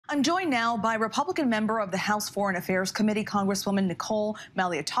I'm joined now by Republican member of the House Foreign Affairs Committee, Congresswoman Nicole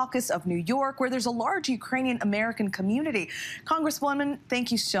Malliotakis of New York, where there's a large Ukrainian-American community. Congresswoman,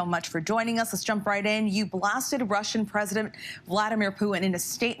 thank you so much for joining us. Let's jump right in. You blasted Russian President Vladimir Putin in a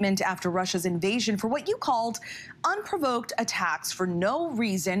statement after Russia's invasion for what you called unprovoked attacks for no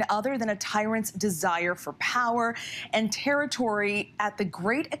reason other than a tyrant's desire for power and territory at the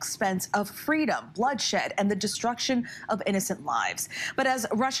great expense of freedom, bloodshed, and the destruction of innocent lives. But as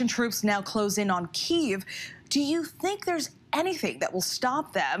Russian troops now close in on Kyiv, do you think there's anything that will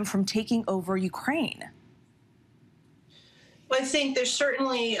stop them from taking over Ukraine? Well, I think there's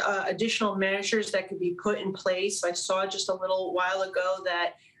certainly additional measures that could be put in place. I saw just a little while ago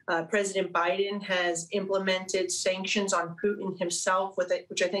that President Biden has implemented sanctions on Putin himself,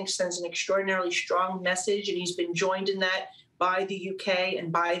 which I think sends an extraordinarily strong message, and he's been joined in that by the UK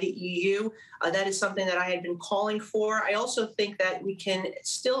and by the EU. That is something that I had been calling for. I also think that we can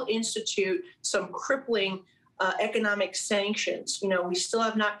still institute some crippling economic sanctions. You know, we still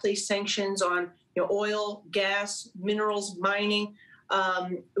have not placed sanctions on oil, gas, minerals, mining,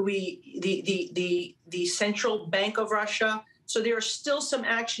 the Central Bank of Russia. So there are still some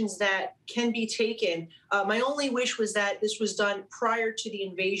actions that can be taken. My only wish was that this was done prior to the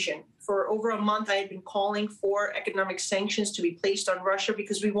invasion. For over a month, I had been calling for economic sanctions to be placed on Russia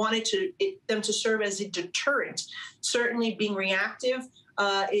because we wanted them to serve as a deterrent. Certainly being reactive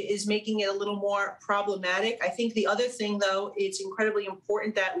is making it a little more problematic. I think the other thing, though, it's incredibly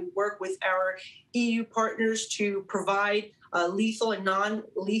important that we work with our EU partners to provide lethal and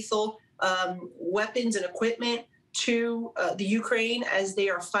non-lethal weapons and equipment to the Ukraine as they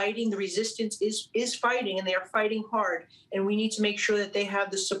are fighting. The resistance is fighting, and they are fighting hard. And we need to make sure that they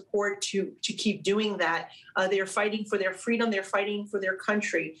have the support to keep doing that. They are fighting for their freedom. They're fighting for their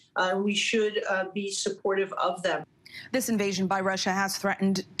country. We should be supportive of them. This invasion by Russia has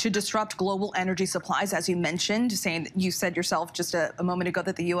threatened to disrupt global energy supplies, as you mentioned, saying that you said yourself just a moment ago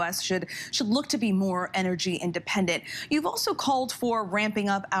that the U.S. should look to be more energy independent. You've also called for ramping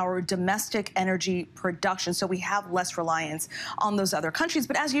up our domestic energy production so we have less reliance on those other countries.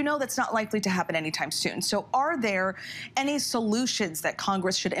 But as you know, that's not likely to happen anytime soon. So are there any solutions that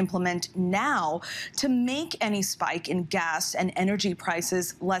Congress should implement now to make any spike in gas and energy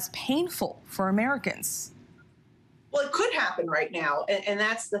prices less painful for Americans? Well, it could happen right now, and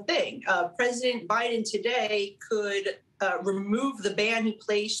that's the thing. President Biden today could remove the ban he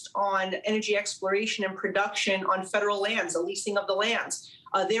placed on energy exploration and production on federal lands, the leasing of the lands.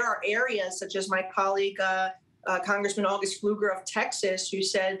 There are areas, such as my colleague, Congressman August Pfluger of Texas, who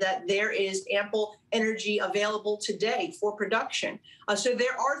said that there is ample energy available today for production. So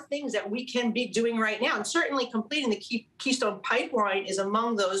there are things that we can be doing right now, and certainly completing the Keystone Pipeline is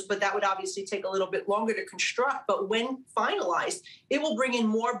among those, but that would obviously take a little bit longer to construct. But when finalized, it will bring in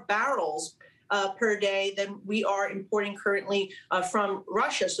more barrels per day than we are importing currently from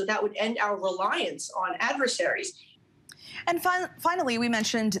Russia. So that would end our reliance on adversaries. And finally, we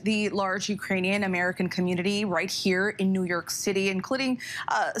mentioned the large Ukrainian-American community right here in New York City, including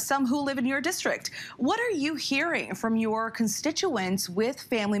some who live in your district. What are you hearing from your constituents with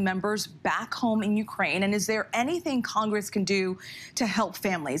family members back home in Ukraine? And is there anything Congress can do to help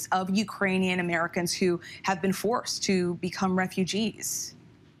families of Ukrainian-Americans who have been forced to become refugees?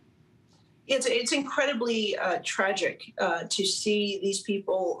 It's incredibly tragic to see these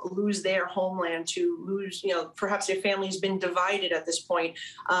people lose their homeland, to lose, perhaps their family's been divided at this point.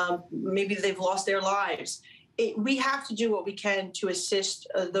 Maybe they've lost their lives. We have to do what we can to assist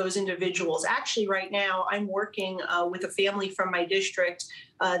those individuals. Actually, right now, I'm working with a family from my district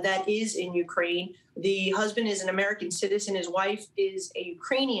that is in Ukraine. The husband is an American citizen. His wife is a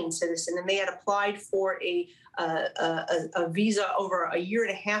Ukrainian citizen, and they had applied for a visa over a year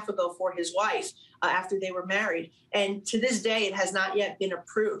and a half ago for his wife after they were married. And to this day, it has not yet been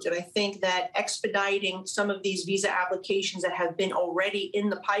approved. And I think that expediting some of these visa applications that have been already in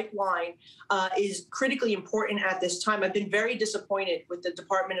the pipeline is critically important at this time. I've been very disappointed with the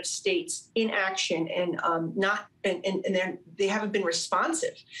Department of State's inaction and they haven't been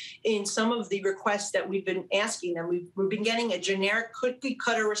responsive in some of the requests that we've been asking them. We've been getting a generic cookie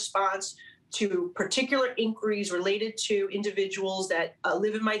cutter response to particular inquiries related to individuals that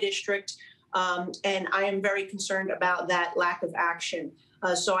live in my district. And I am very concerned about that lack of action.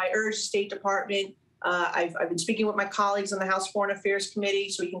 So I urge the State Department. I've been speaking with my colleagues on the House Foreign Affairs Committee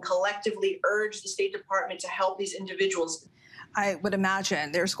so we can collectively urge the State Department to help these individuals. I would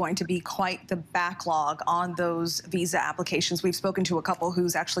imagine there's going to be quite the backlog on those visa applications. We've spoken to a couple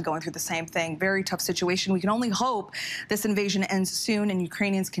who's actually going through the same thing. Very tough situation. We can only hope this invasion ends soon and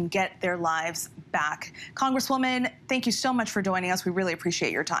Ukrainians can get their lives back. Congresswoman, thank you so much for joining us. We really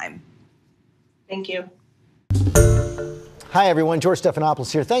appreciate your time. Thank you. Hi, everyone. George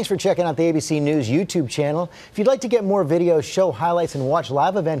Stephanopoulos here. Thanks for checking out the ABC News YouTube channel. If you'd like to get more videos, show highlights, and watch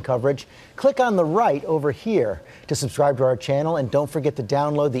live event coverage, click on the right over here to subscribe to our channel. And don't forget to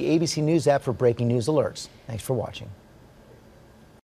download the ABC News app for breaking news alerts. Thanks for watching.